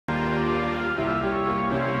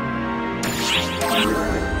Oi!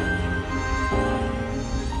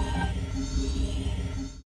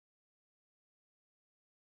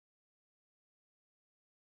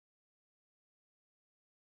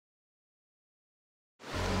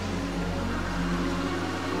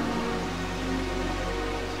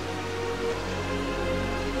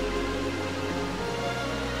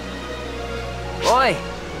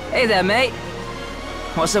 Hey there, mate.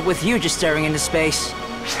 What's up with you just staring into space?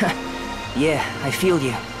 Yeah, I feel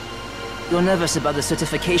you. You're nervous about the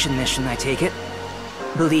certification mission, I take it?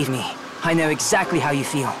 Believe me, I know exactly how you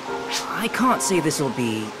feel. I can't say this'll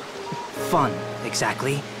be fun,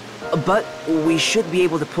 exactly. But we should be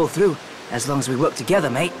able to pull through as long as we work together,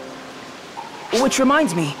 mate. Which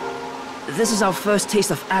reminds me, this is our first taste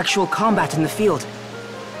of actual combat in the field.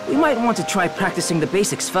 We might want to try practicing the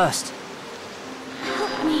basics first.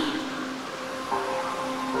 Help me.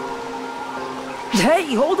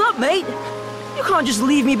 Hey, hold up, mate! You can't just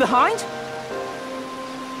leave me behind!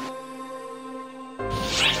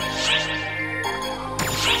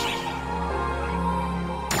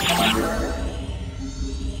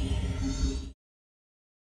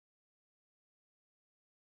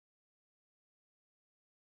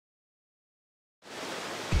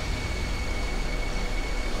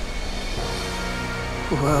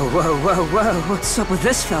 Whoa, whoa, whoa, whoa, what's up with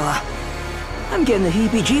this fella? I'm getting the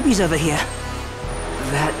heebie-jeebies over here.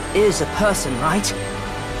 That is a person, right?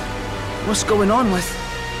 What's going on with...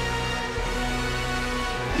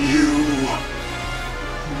 You...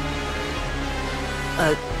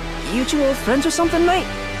 You two old friends or something, mate?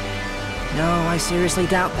 No, I seriously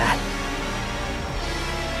doubt that.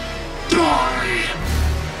 Die!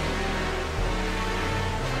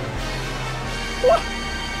 What?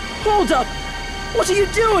 Hold up! What are you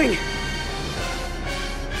doing?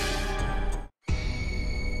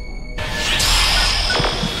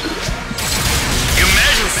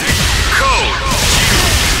 Emergency! Code!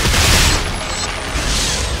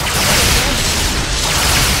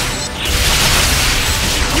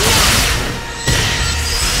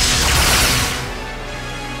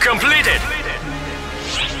 Completed!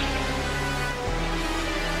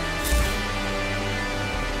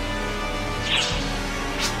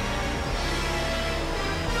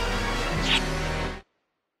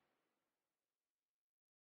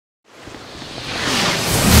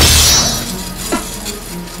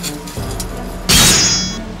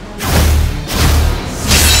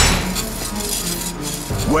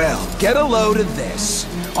 Well, get a load of this.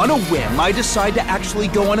 On a whim, I decide to actually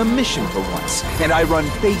go on a mission for once, and I run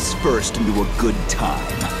face first into a good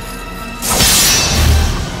time.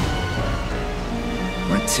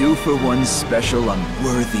 We're 2-for-1 special on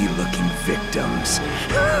worthy-looking victims.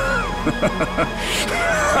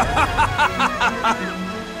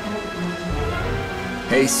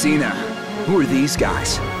 Hey, Cena, who are these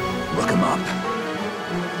guys? Look them up.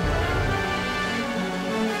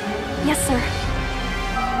 Yes, sir.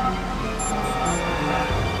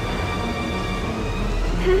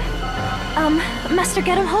 Master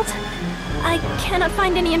Gedemholt? I cannot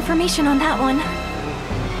find any information on that one.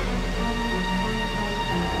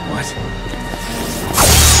 What?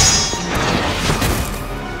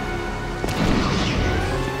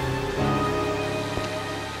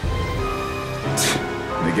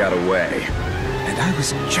 They got away. And I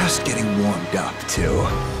was just getting warmed up, too.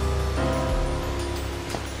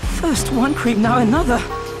 First one creep, now another.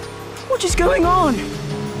 What is going on?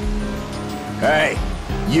 Hey,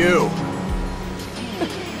 you!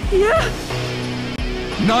 Yeah?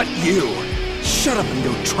 Not you! Shut up and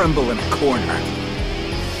go tremble in a corner.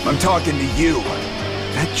 I'm talking to you.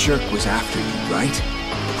 That jerk was after you, right?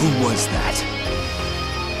 Who was that?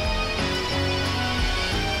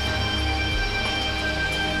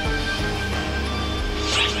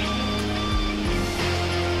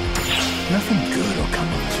 Nothing good will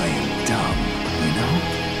come of playing dumb, you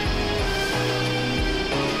know?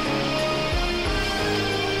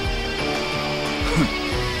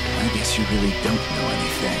 I guess you really don't know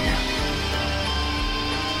anything.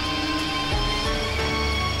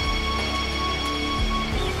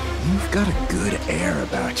 You've got a good air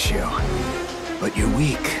about you, but you're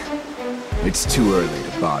weak. It's too early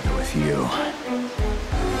to bother with you.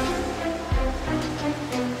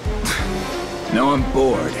 Now I'm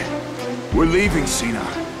bored. We're leaving, Cena.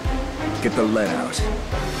 Get the lead out.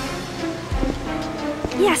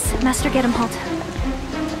 Yes, Master Gedemholt.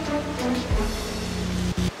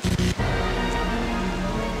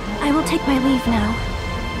 I will take my leave now.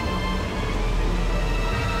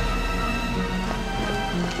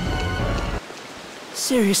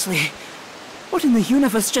 Seriously, what in the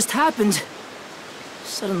universe just happened?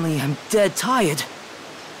 Suddenly, I'm dead tired.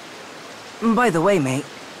 By the way, mate,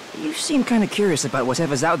 You seem kinda curious about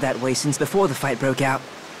whatever's out that way since before the fight broke out.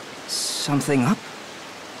 Something up?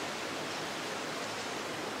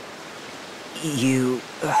 You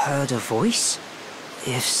heard a voice?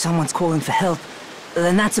 If someone's calling for help,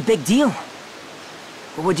 then that's a big deal.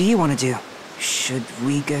 What do you want to do? Should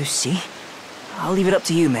we go see? I'll leave it up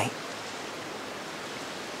to you, mate.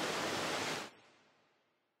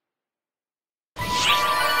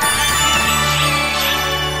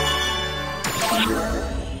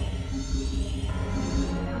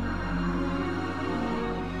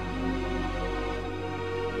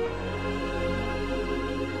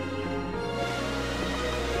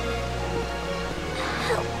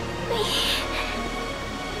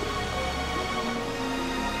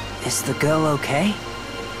 Is the girl okay?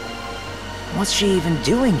 What's she even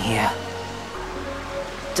doing here?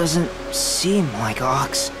 Doesn't seem like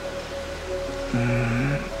Ox.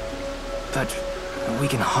 But we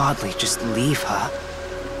can hardly just leave her.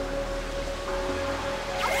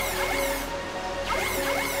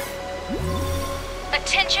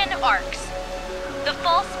 Attention ARCs. The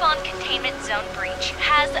false spawn containment zone breach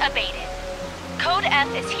has abated. Code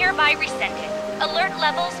F is hereby rescinded. Alert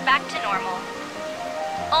levels back to normal.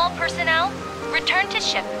 All personnel, return to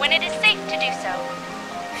ship when it is safe to do so.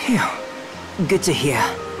 Phew. Good to hear.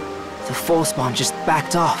 The false spawn just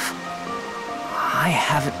backed off. I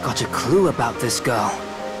haven't got a clue about this girl.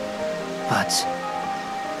 But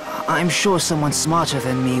I'm sure someone smarter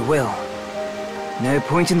than me will. No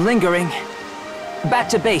point in lingering. Back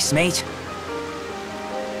to base, mate.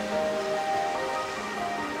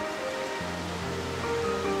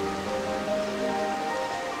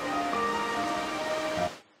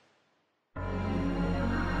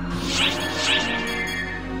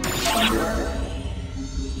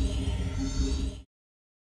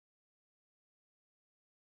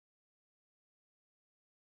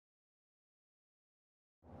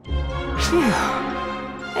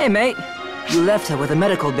 Hey, mate. You left her with the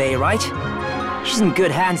medical bay, right? She's in good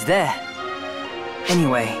hands there.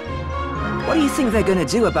 Anyway, what do you think they're gonna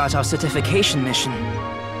do about our certification mission?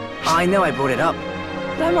 I know I brought it up,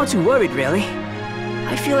 but I'm not too worried, really.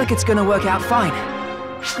 I feel like it's gonna work out fine.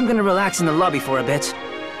 I'm gonna relax in the lobby for a bit.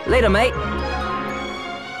 Later, mate.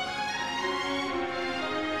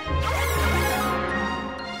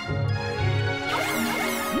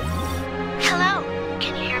 Hello,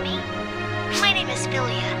 can you hear me? My name is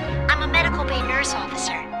Philia. I'm a medical bay nurse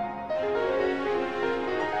officer.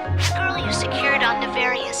 The girl you secured on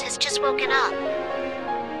Nefarious has just woken up.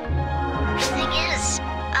 The thing is,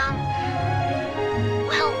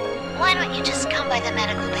 well, why don't you just come by the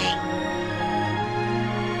medical bay?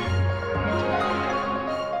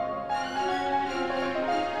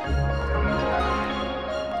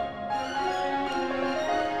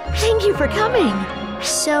 Thank you for coming.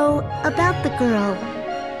 So, about the girl,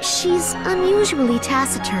 she's unusually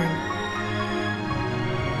taciturn.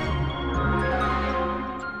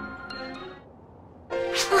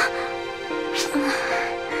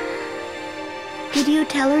 Did you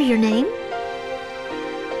tell her your name?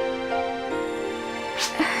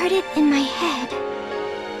 I heard it in my head.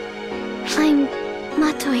 I'm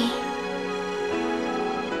Matoi.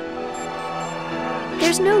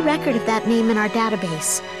 There's no record of that name in our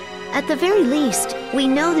database. At the very least, we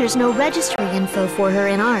know there's no registry info for her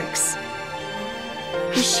in ARCS.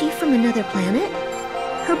 Is she from another planet?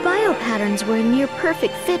 Her biopatterns were a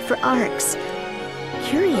near-perfect fit for ARCS.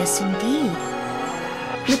 Curious indeed.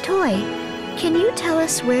 Matoi, can you tell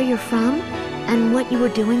us where you're from and what you were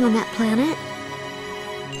doing on that planet?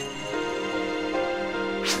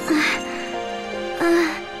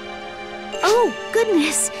 Oh,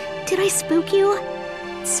 goodness! Did I spook you?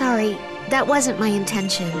 Sorry, that wasn't my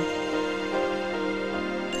intention.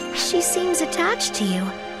 She seems attached to you.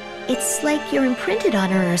 It's like you're imprinted on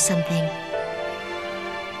her or something.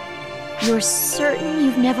 You're certain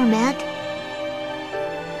you've never met?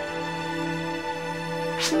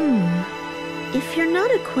 If you're not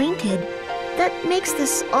acquainted, that makes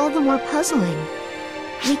this all the more puzzling.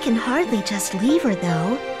 We can hardly just leave her,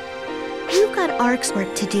 though. You've got ARCS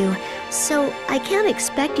work to do, so I can't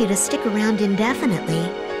expect you to stick around indefinitely.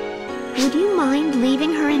 Would you mind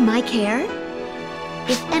leaving her in my care?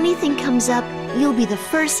 If anything comes up, you'll be the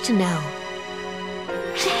first to know.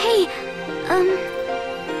 Hey,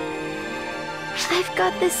 I've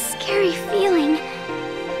got this scary feeling.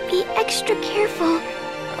 Be extra careful,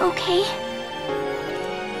 okay?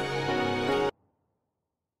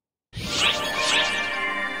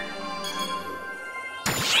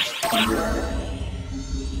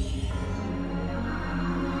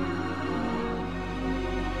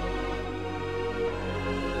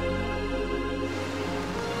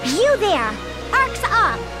 You there! ARC's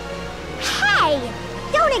up! Hey!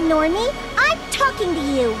 Don't ignore me! I'm talking to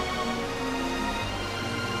you!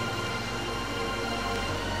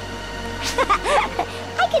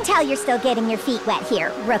 I can tell you're still getting your feet wet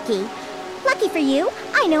here, rookie. Lucky for you,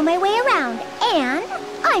 I know my way around, and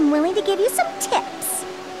I'm willing to give you some tips.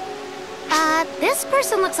 This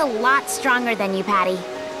person looks a lot stronger than you, Patty.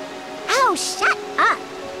 Oh, shut up!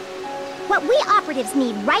 What we operatives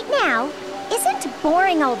need right now isn't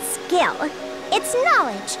boring old skill. It's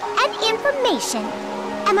knowledge and information.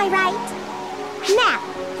 Am I right? Now,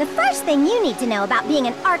 the first thing you need to know about being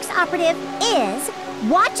an ARCS operative is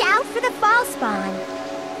watch out for the fall spawn.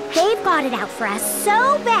 They've got it out for us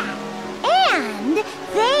so bad. And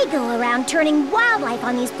they go around turning wildlife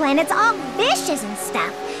on these planets all vicious and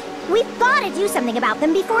stuff. We've got to do something about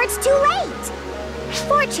them before it's too late.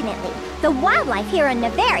 Fortunately, the wildlife here on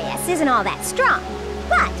Nefarious isn't all that strong.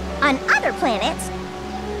 But on other planets...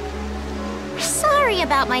 Sorry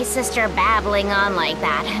about my sister babbling on like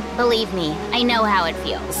that. Believe me, I know how it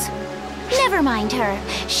feels. Never mind her.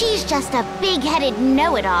 She's just a big-headed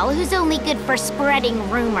know-it-all who's only good for spreading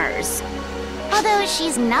rumors. Although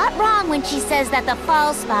she's not wrong when she says that the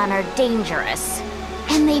fall spawn are dangerous.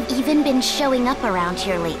 And they've even been showing up around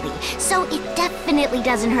here lately, so it definitely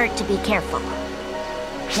doesn't hurt to be careful.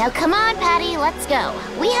 Now come on, Patty, let's go.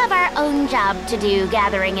 We have our own job to do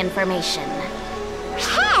gathering information.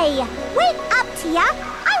 Hey! Wake up, Tia!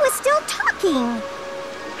 I was still talking!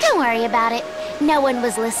 Don't worry about it. No one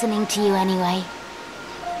was listening to you anyway.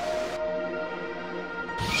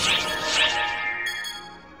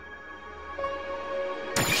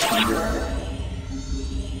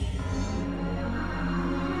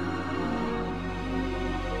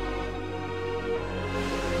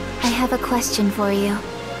 I have a question for you.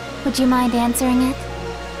 Would you mind answering it?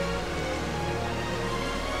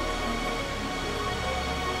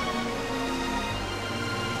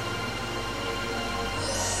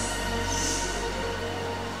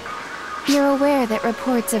 You're aware that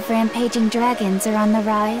reports of rampaging dragons are on the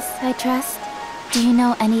rise, I trust? Do you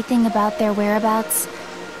know anything about their whereabouts?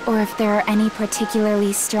 Or if there are any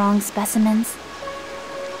particularly strong specimens?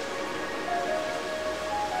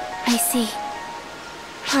 I see.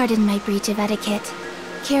 Pardon my breach of etiquette.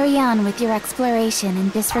 Carry on with your exploration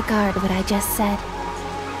and disregard what I just said.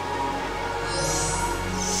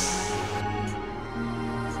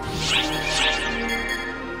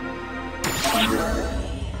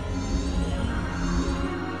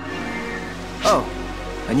 Oh,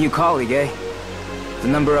 a new colleague, eh? The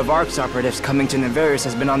number of ARCS operatives coming to Nefarious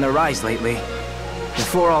has been on the rise lately.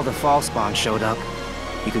 Before all the fall spawn showed up,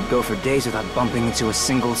 you could go for days without bumping into a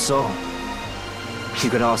single soul. You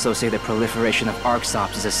could also say the proliferation of ARCS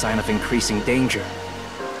ops is a sign of increasing danger.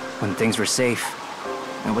 When things were safe,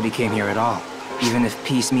 nobody came here at all. Even if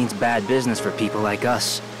peace means bad business for people like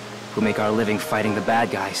us, who make our living fighting the bad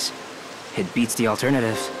guys. It beats the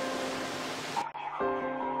alternative.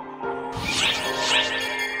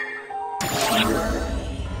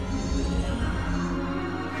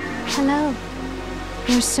 Hello.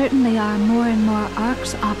 There certainly are more and more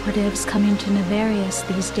ARCS operatives coming to Nefarious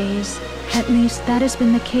these days. At least that has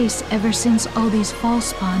been the case ever since all these fall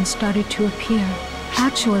spawns started to appear.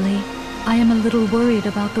 Actually, I am a little worried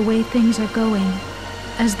about the way things are going.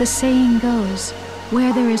 As the saying goes,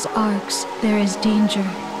 where there is ARCS, there is danger.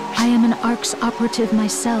 I am an ARCS operative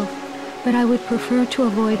myself, but I would prefer to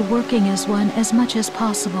avoid working as one as much as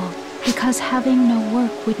possible, because having no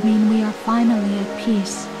work would mean we are finally at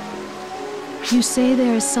peace. You say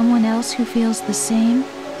there is someone else who feels the same?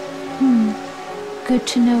 Good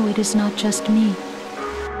to know it is not just me.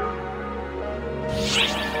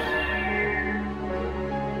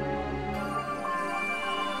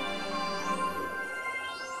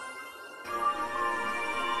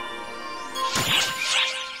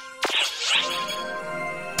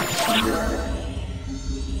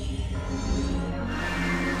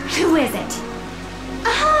 Who is it?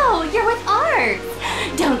 Oh, you're with Art!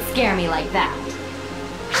 Don't scare me like that.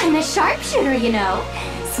 I'm a sharpshooter, you know.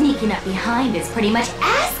 Sneaking up behind is pretty much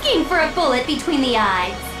asking for a bullet between the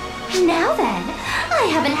eyes. Now then, I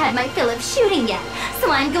haven't had my fill of shooting yet, so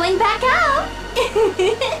I'm going back out.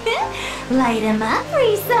 Light 'em up,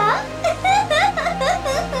 Risa.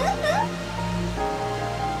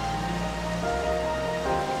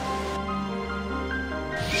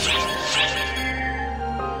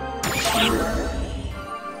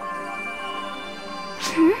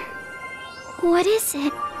 What is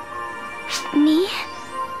it? Me?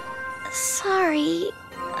 Sorry.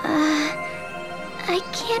 I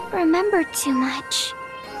can't remember too much.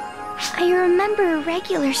 I remember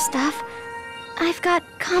regular stuff. I've got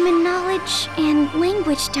common knowledge and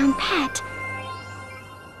language down pat.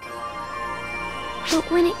 But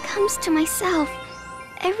when it comes to myself,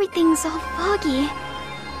 everything's all foggy.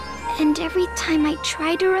 And every time I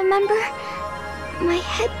try to remember, my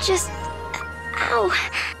head just... Ow!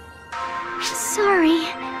 Sorry.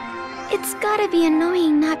 It's gotta be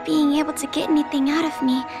annoying not being able to get anything out of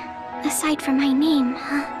me, aside from my name,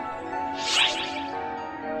 huh?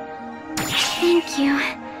 Thank you.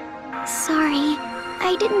 Sorry,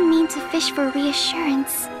 I didn't mean to fish for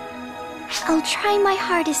reassurance. I'll try my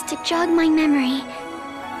hardest to jog my memory.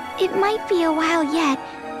 It might be a while yet,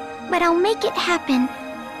 but I'll make it happen,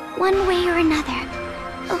 one way or another,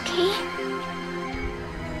 okay?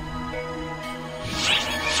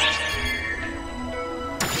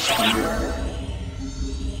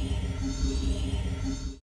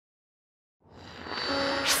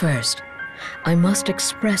 First, I must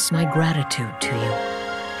express my gratitude to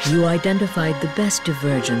you. You identified the best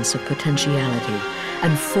divergence of potentiality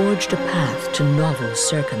and forged a path to novel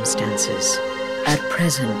circumstances. At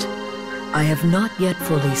present, I have not yet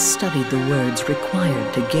fully studied the words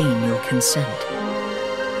required to gain your consent.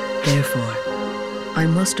 Therefore, I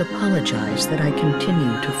must apologize that I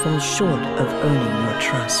continue to fall short of earning your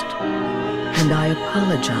trust. And I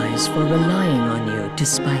apologize for relying on you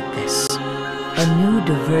despite this. A new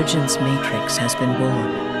divergence matrix has been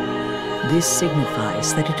born. This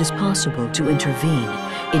signifies that it is possible to intervene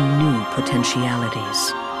in new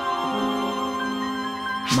potentialities.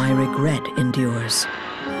 My regret endures.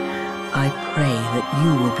 I pray that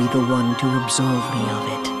you will be the one to absolve me of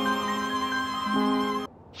it.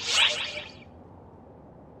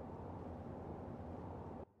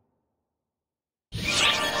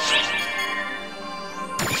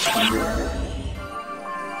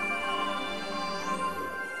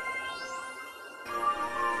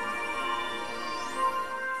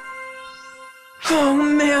 Oh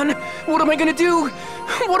man, what am I gonna do?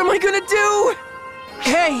 What am I gonna do?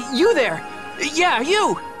 Hey, you there! Yeah,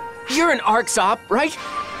 you! You're an ARCS op, right?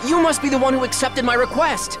 You must be the one who accepted my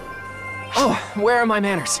request. Oh, where are my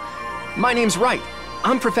manners? My name's Wright.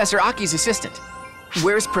 I'm Professor Aki's assistant.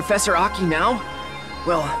 Where's Professor Aki now?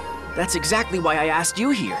 Well, that's exactly why I asked you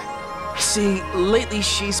here. See, lately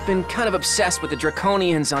she's been kind of obsessed with the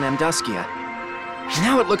Draconians on Amduskia.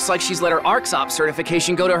 Now it looks like she's let her ARCS op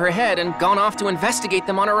certification go to her head and gone off to investigate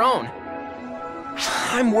them on her own.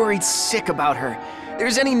 I'm worried sick about her.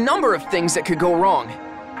 There's any number of things that could go wrong.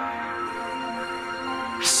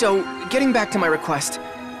 So, getting back to my request,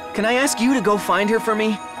 can I ask you to go find her for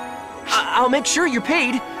me? I'll make sure you're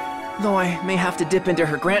paid, though I may have to dip into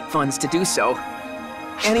her grant funds to do so.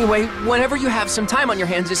 Anyway, whenever you have some time on your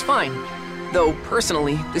hands is fine. Though,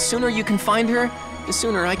 personally, the sooner you can find her, the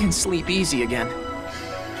sooner I can sleep easy again.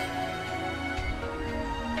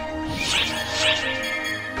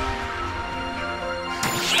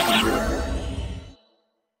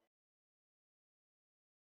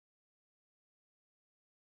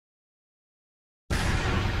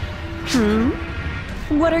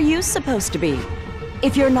 What are you supposed to be?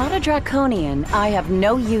 If you're not a Draconian, I have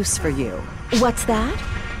no use for you. What's that?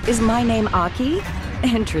 Is my name Aki?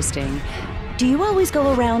 Interesting. Do you always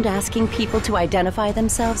go around asking people to identify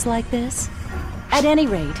themselves like this? At any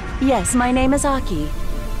rate, yes, my name is Aki.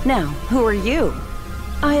 Now, who are you?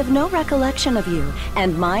 I have no recollection of you,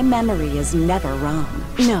 and my memory is never wrong.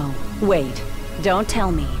 No, wait. Don't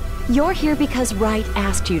tell me. You're here because Wright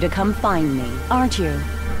asked you to come find me, aren't you?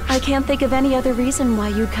 I can't think of any other reason why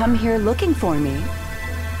you'd come here looking for me.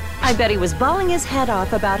 I bet he was bawling his head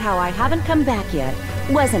off about how I haven't come back yet,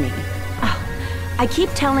 wasn't he? Oh, I keep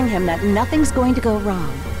telling him that nothing's going to go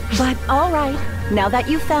wrong. But all right, now that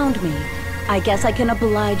you found me, I guess I can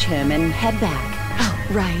oblige him and head back.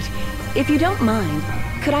 Oh, right. If you don't mind,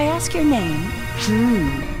 could I ask your name?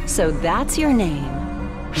 So that's your name.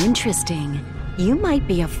 Interesting. You might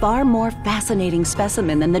be a far more fascinating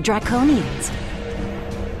specimen than the Draconians.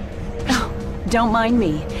 Oh, don't mind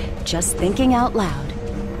me. Just thinking out loud.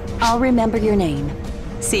 I'll remember your name.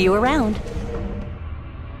 See you around.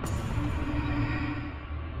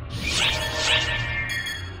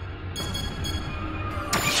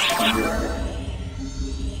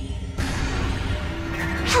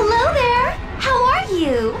 Hello there! How are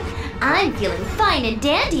you? I'm feeling fine and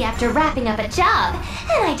dandy after wrapping up a job,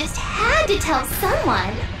 and I just had to tell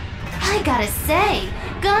someone. I gotta say,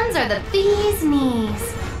 guns are the bee's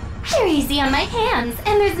knees. They're easy on my hands,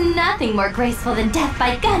 and there's nothing more graceful than death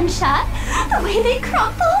by gunshot. The way they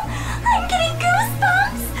crumple, I'm getting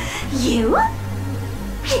goosebumps. You?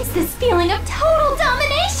 It's this feeling of total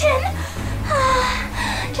domination.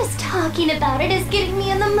 Just talking about it is getting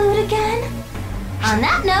me in the mood again. On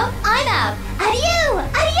that note, I'm out. Adieu!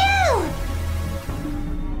 Adieu!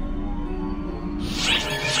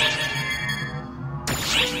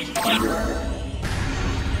 Hey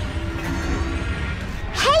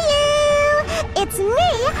you! It's me,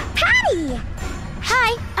 Patty!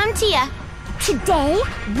 Hi, I'm Tia. Today,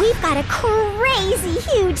 we've got a crazy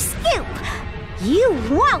huge scoop. You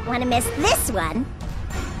won't want to miss this one.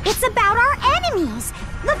 It's about our enemies,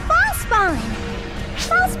 the Fallspawn.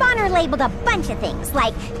 Fallspawn are labeled a bunch of things,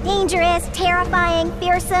 like dangerous, terrifying,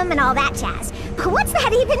 fearsome, and all that jazz. But what's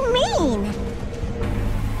that even mean?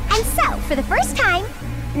 And so, for the first time...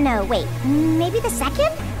 No, wait, maybe the second?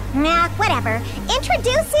 Nah, whatever.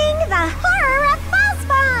 Introducing the horror of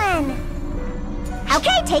Fallspawn!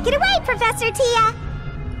 Okay, take it away, Professor Tia.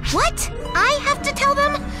 What? I have to tell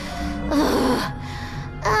them?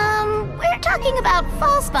 We're talking about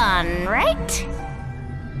Fallspawn, right?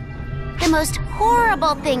 The most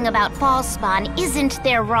horrible thing about Fallspawn isn't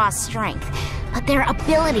their raw strength, but their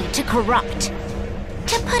ability to corrupt.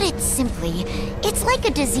 To put it simply, it's like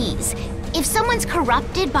a disease. If someone's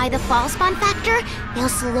corrupted by the Fallspawn factor, they'll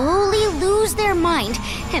slowly lose their mind,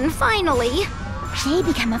 and finally... they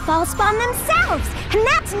become a Fallspawn themselves, and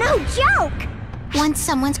that's no joke! Once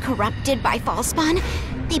someone's corrupted by Fallspawn,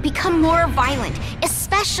 they become more violent,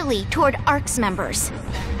 especially toward ARC's members.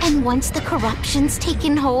 And once the corruption's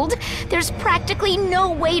taken hold, there's practically no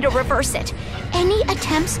way to reverse it. Any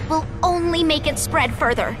attempts will only make it spread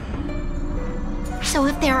further. So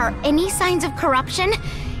if there are any signs of corruption,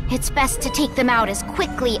 it's best to take them out as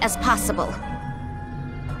quickly as possible.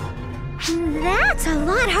 That's a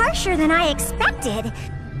lot harsher than I expected.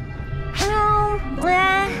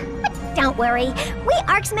 But don't worry. We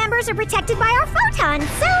ARC's members are protected by our photons,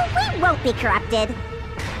 so we won't be corrupted.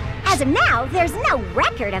 As of now, there's no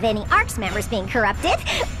record of any ARC's members being corrupted.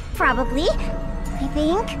 Probably, I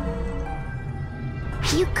think.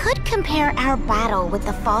 You could compare our battle with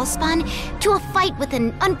the Fallspawn to a fight with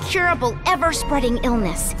an uncurable, ever-spreading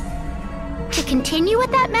illness. To continue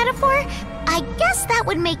with that metaphor, I guess that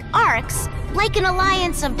would make ARCs like an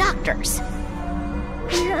alliance of doctors.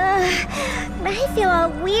 I feel all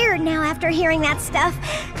weird now after hearing that stuff.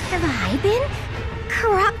 Have I been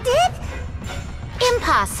corrupted?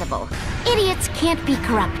 Impossible. Idiots can't be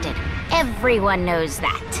corrupted. Everyone knows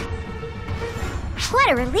that. What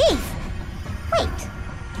a relief. Wait.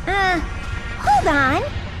 Hold on.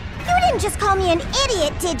 You didn't just call me an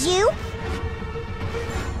idiot, did you?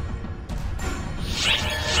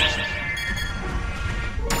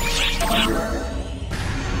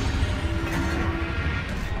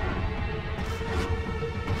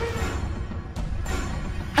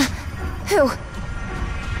 Who?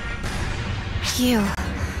 You.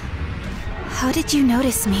 How did you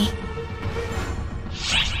notice me?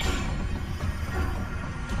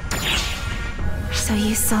 So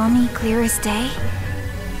you saw me clear as day?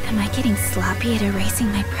 Am I getting sloppy at erasing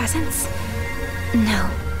my presence? No,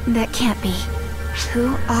 that can't be.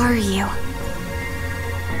 Who are you?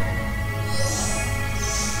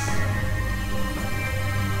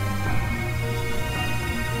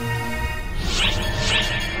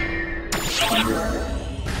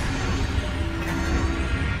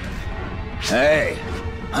 Hey,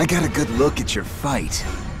 I got a good look at your fight.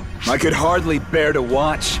 I could hardly bear to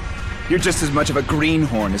watch. You're just as much of a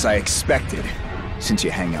greenhorn as I expected, since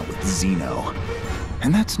you hang out with Xeno.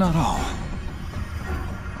 And that's not all.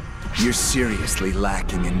 You're seriously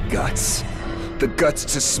lacking in guts. The guts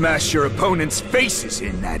to smash your opponent's faces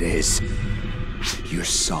in, that is. You're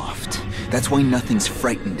soft. That's why nothing's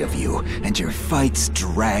frightened of you, and your fights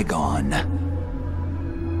drag on.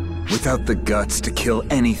 Without the guts to kill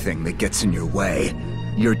anything that gets in your way,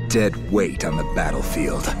 you're dead weight on the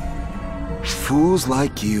battlefield. Fools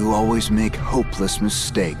like you always make hopeless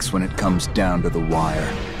mistakes when it comes down to the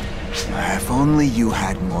wire. If only you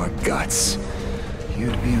had more guts,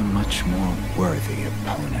 you'd be a much more worthy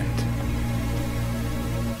opponent.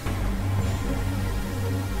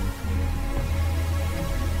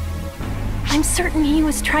 I'm certain he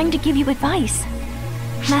was trying to give you advice.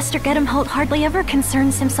 Master Gedemholt hardly ever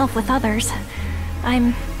concerns himself with others.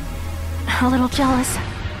 I'm a little jealous.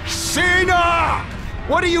 Cena!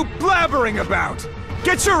 What are you blabbering about?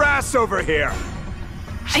 Get your ass over here!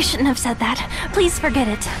 I shouldn't have said that. Please forget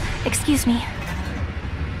it. Excuse me.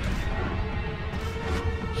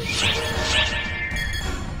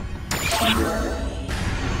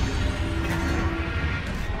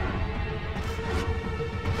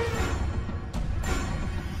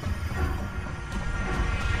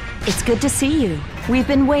 It's good to see you. We've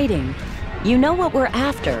been waiting. You know what we're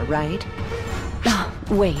after, right? Oh,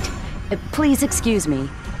 wait. Please excuse me.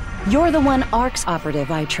 You're the one ARC's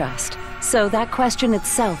operative I trust, so that question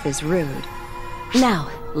itself is rude.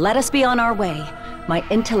 Now, let us be on our way. My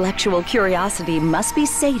intellectual curiosity must be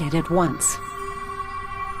sated at once.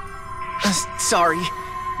 Sorry.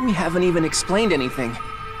 We haven't even explained anything.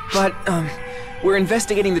 But, we're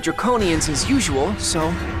investigating the Draconians as usual,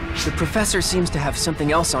 so the professor seems to have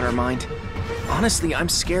something else on her mind. Honestly, I'm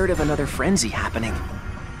scared of another frenzy happening.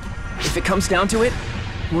 If it comes down to it,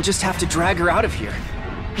 we'll just have to drag her out of here.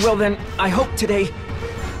 Well then, I hope today...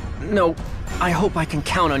 No, I hope I can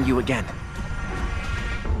count on you again.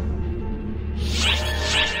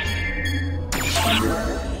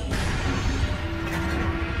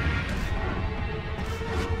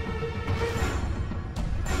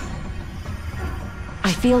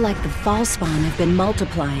 I feel like the Falspawn have been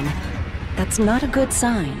multiplying. That's not a good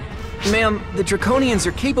sign. Ma'am, the Draconians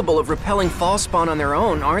are capable of repelling Falspawn on their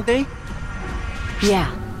own, aren't they?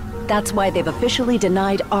 Yeah, that's why they've officially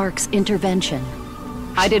denied ARC's intervention.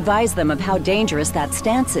 I'd advise them of how dangerous that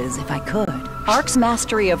stance is if I could. ARC's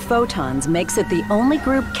mastery of photons makes it the only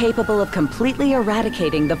group capable of completely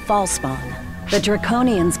eradicating the Falspawn. The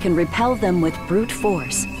Draconians can repel them with brute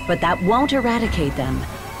force, but that won't eradicate them.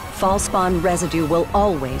 Falspawn residue will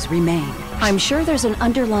always remain. I'm sure there's an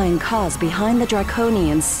underlying cause behind the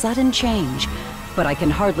Draconians' sudden change, but I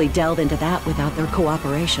can hardly delve into that without their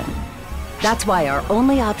cooperation. That's why our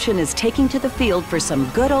only option is taking to the field for some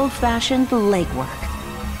good old-fashioned legwork.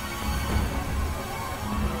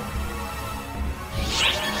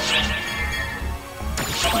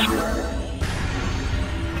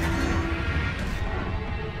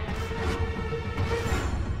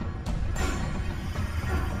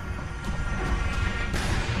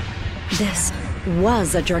 This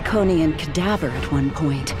was a Draconian cadaver at one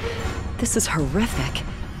point. This is horrific.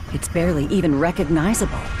 It's barely even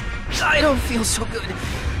recognizable. I don't feel so good.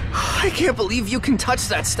 I can't believe you can touch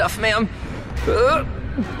that stuff, ma'am.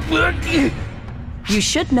 You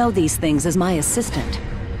should know these things as my assistant.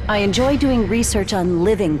 I enjoy doing research on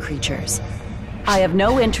living creatures. I have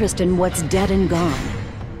no interest in what's dead and gone.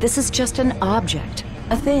 This is just an object,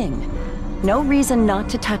 a thing. No reason not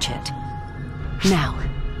to touch it. Now,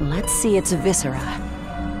 let's see its viscera.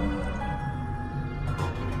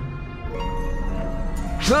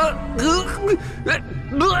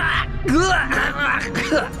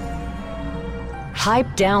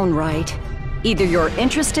 Pipe down, right? Either you're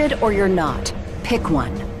interested or you're not. Pick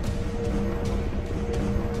one.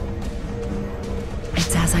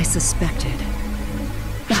 It's as I suspected.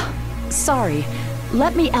 Sorry,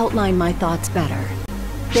 let me outline my thoughts better.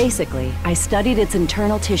 Basically, I studied its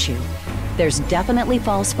internal tissue. There's definitely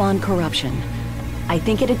Falspawn corruption. I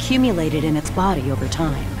think it accumulated in its body over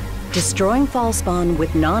time. Destroying Falspawn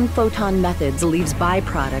with non-photon methods leaves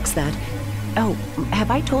byproducts that... Oh,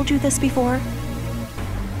 have I told you this before?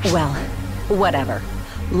 Well, whatever.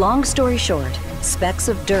 Long story short, specks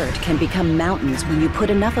of dirt can become mountains when you put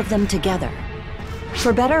enough of them together.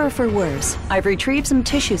 For better or for worse, I've retrieved some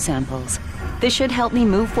tissue samples. This should help me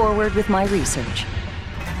move forward with my research.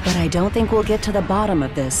 But I don't think we'll get to the bottom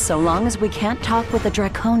of this so long as we can't talk with the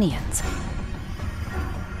Draconians.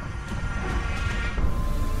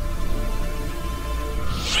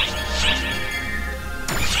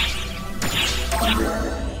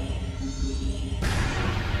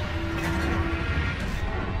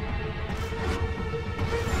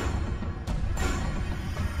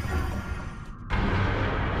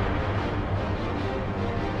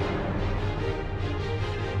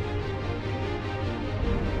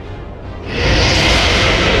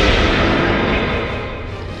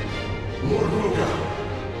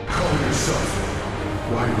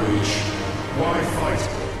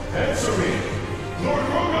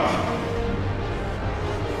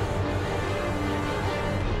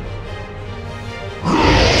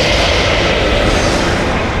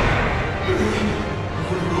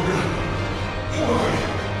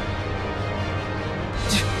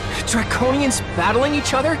 Draconians battling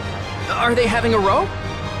each other? Are they having a row?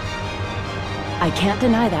 I can't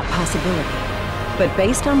deny that possibility. But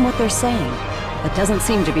based on what they're saying, that doesn't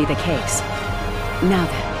seem to be the case. Now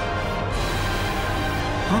then.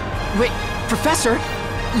 Huh? Wait, Professor?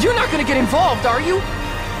 You're not gonna get involved, are you?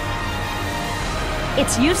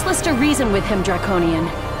 It's useless to reason with him, Draconian.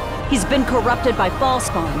 He's been corrupted by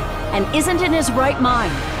Falspawn, and isn't in his right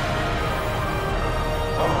mind.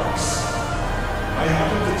 Alex, I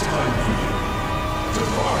haven't the time for you.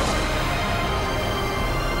 Depart.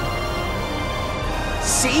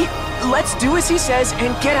 See? Let's do as he says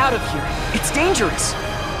and get out of here. It's dangerous.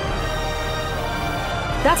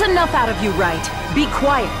 That's enough out of you, right? Be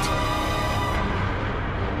quiet.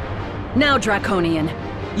 Now, Draconian,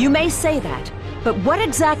 you may say that, but what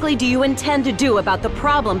exactly do you intend to do about the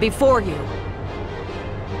problem before you?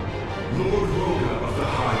 Lord Roga of the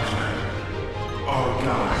High Clan, our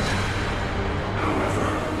guide. However,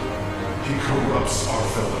 he corrupts our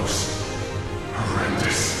fellows,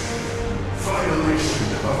 Horrendous. Violation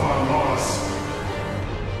of our laws.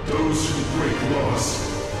 Those who break laws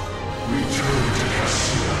return to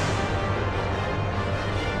Kashina.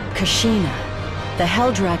 Kashina, the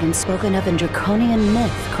Hell Dragon spoken of in Draconian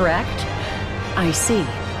myth, correct? I see.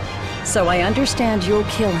 So I understand you'll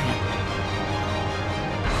kill him.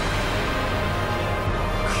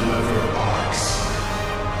 Clever arcs.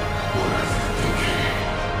 Worth thinking.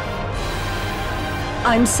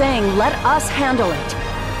 I'm saying let us handle it.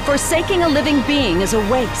 Forsaking a living being is a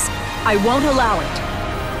waste. I won't allow it.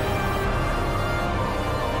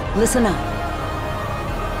 Listen up.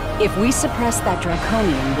 If we suppress that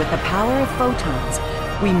Draconian with the power of photons,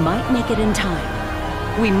 we might make it in time.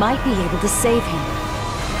 We might be able to save him.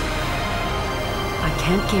 I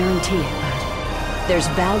can't guarantee it, but there's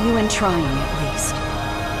value in trying at least.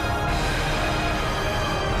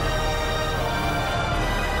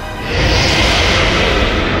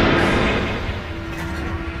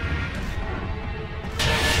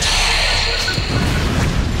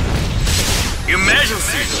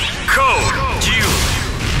 Emergency! Code due!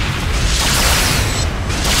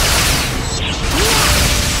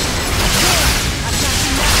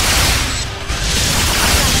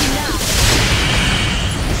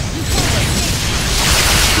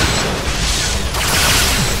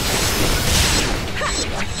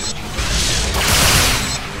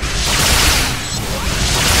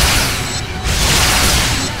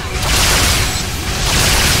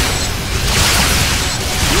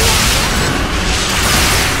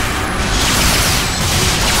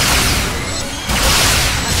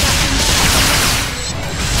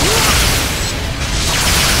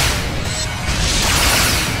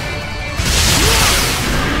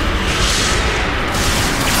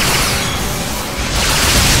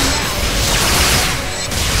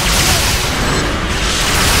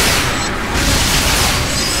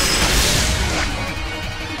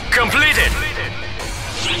 Completed!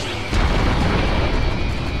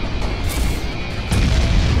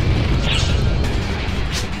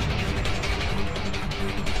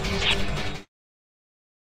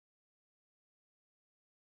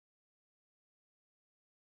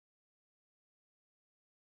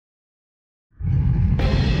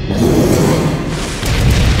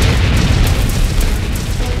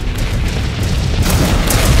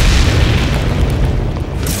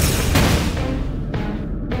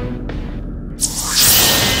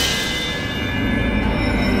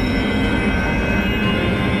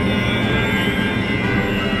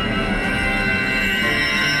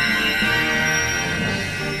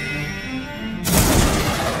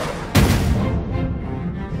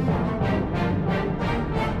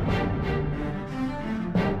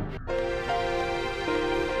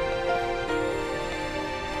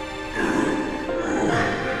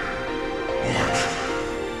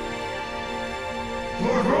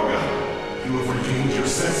 Lord Roga, you have regained your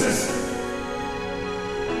senses?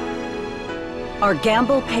 Our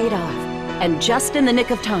gamble paid off, and just in the nick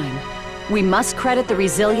of time. We must credit the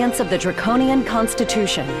resilience of the Draconian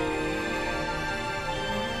Constitution.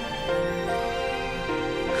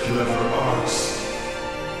 Clever arts.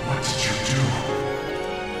 What did you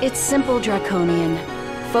do? It's simple, Draconian.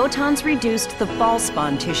 Photons reduced the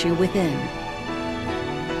false-spawn tissue within.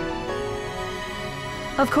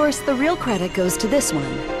 Of course, the real credit goes to this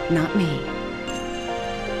one, not me.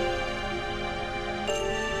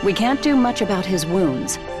 We can't do much about his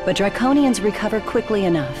wounds, but Draconians recover quickly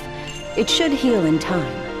enough. It should heal in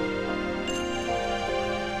time.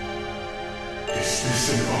 Is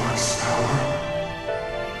this an art's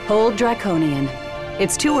power? Hold, Draconian.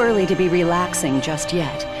 It's too early to be relaxing just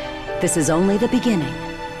yet. This is only the beginning.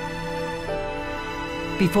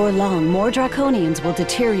 Before long, more Draconians will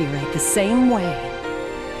deteriorate the same way.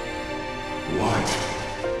 What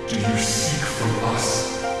do you seek from us?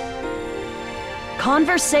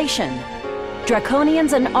 Conversation.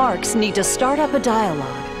 Draconians and Arcs need to start up a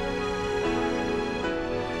dialogue.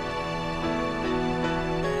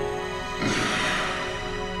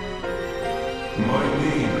 My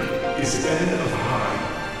name is N of High.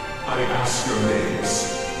 I ask your names,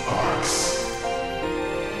 Arcs.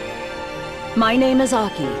 My name is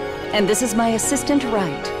Aki, and this is my assistant,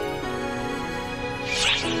 Wright.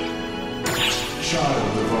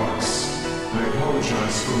 Child of Arcs, I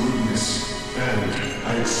apologize for rudeness, and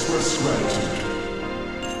I express gratitude.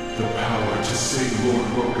 The power to save Lord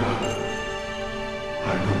Roga.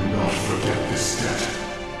 I will not forget this debt.